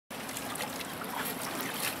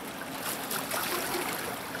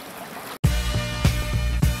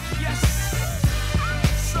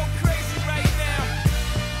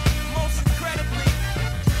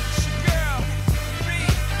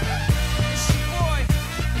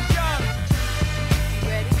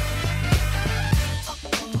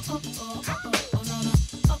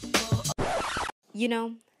You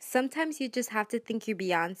know, sometimes you just have to think you're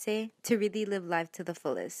Beyoncé to really live life to the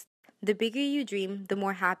fullest. The bigger you dream, the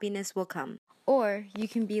more happiness will come. Or you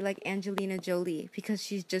can be like Angelina Jolie because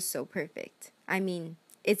she's just so perfect. I mean,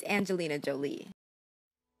 it's Angelina Jolie.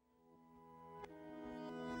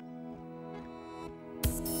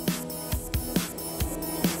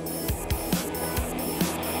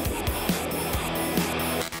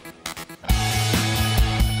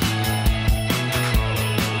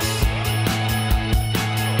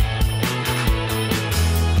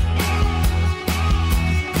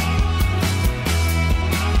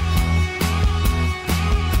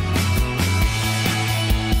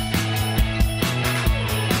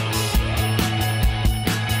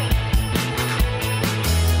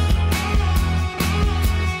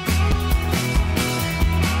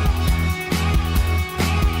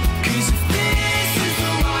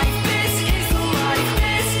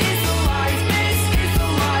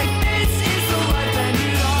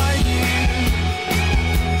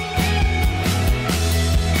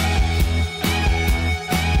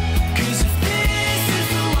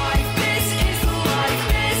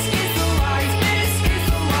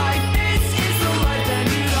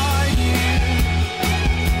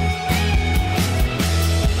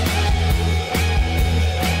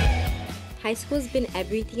 High school's been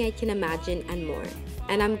everything I can imagine and more,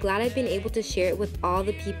 and I'm glad I've been able to share it with all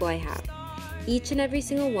the people I have. Each and every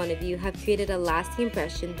single one of you have created a lasting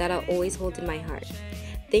impression that I'll always hold in my heart.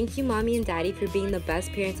 Thank you, Mommy and Daddy, for being the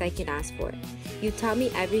best parents I can ask for. You taught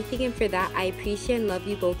me everything, and for that, I appreciate and love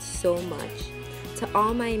you both so much. To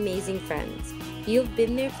all my amazing friends, you have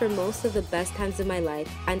been there for most of the best times of my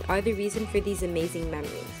life and are the reason for these amazing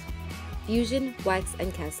memories. Fusion, Wax,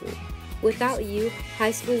 and Kesley. Without you,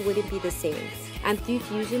 high school wouldn't be the same. And through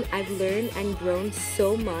Fusion, I've learned and grown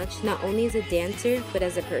so much, not only as a dancer, but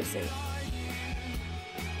as a person.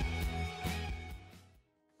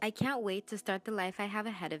 I can't wait to start the life I have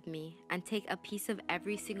ahead of me and take a piece of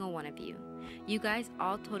every single one of you. You guys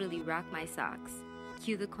all totally rock my socks.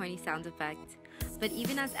 Cue the corny sound effect. But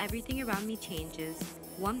even as everything around me changes,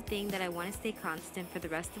 one thing that I want to stay constant for the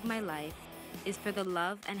rest of my life is for the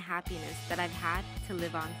love and happiness that I've had to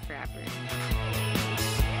live on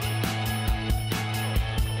forever.